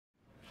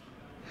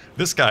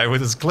This guy with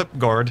his clip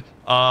gourd.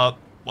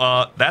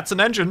 That's an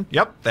engine.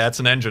 Yep, that's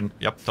an engine.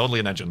 Yep, totally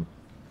an engine.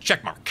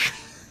 Check mark.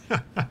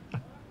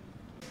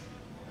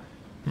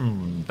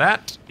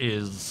 That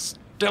is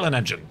still an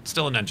engine.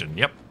 Still an engine.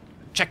 Yep.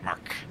 Check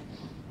mark.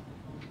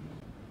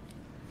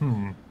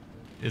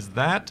 Is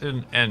that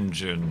an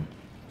engine?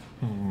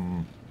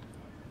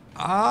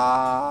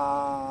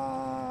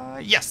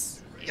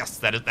 Yes. Yes,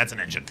 that's an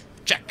engine.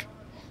 Check.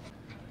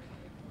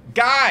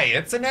 Guy,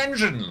 it's an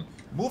engine.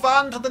 Move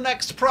on to the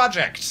next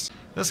project.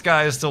 This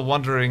guy is still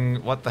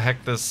wondering what the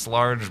heck this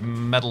large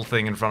metal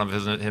thing in front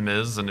of him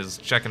is, and is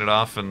checking it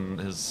off and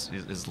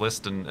his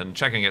list and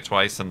checking it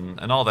twice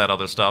and all that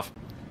other stuff.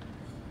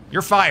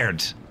 You're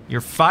fired.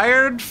 You're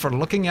fired for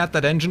looking at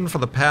that engine for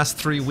the past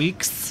 3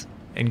 weeks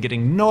and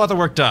getting no other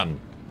work done.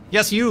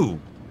 Yes, you.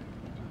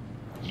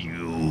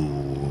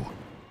 You.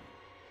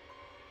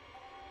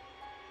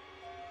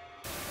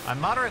 I'm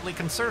moderately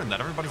concerned that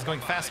everybody's going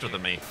faster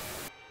than me.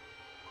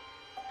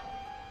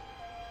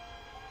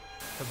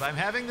 Because I'm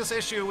having this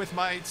issue with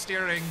my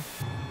steering.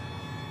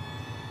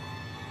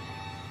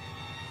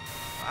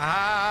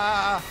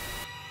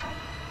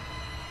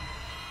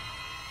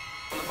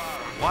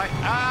 Why?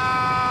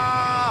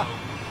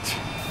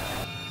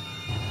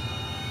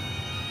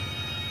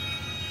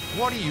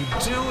 What are you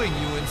doing,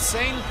 you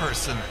insane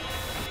person?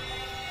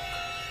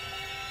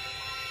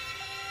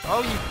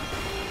 Oh,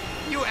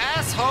 you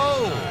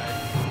asshole!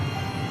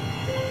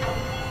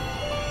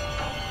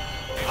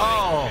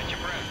 Oh,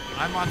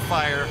 I'm on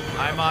fire.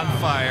 I'm on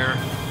fire.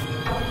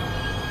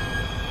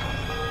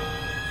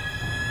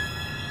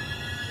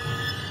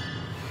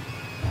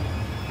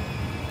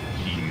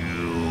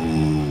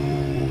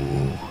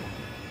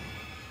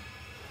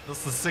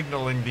 This is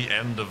signaling the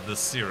end of this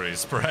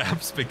series,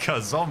 perhaps,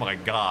 because, oh my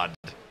god.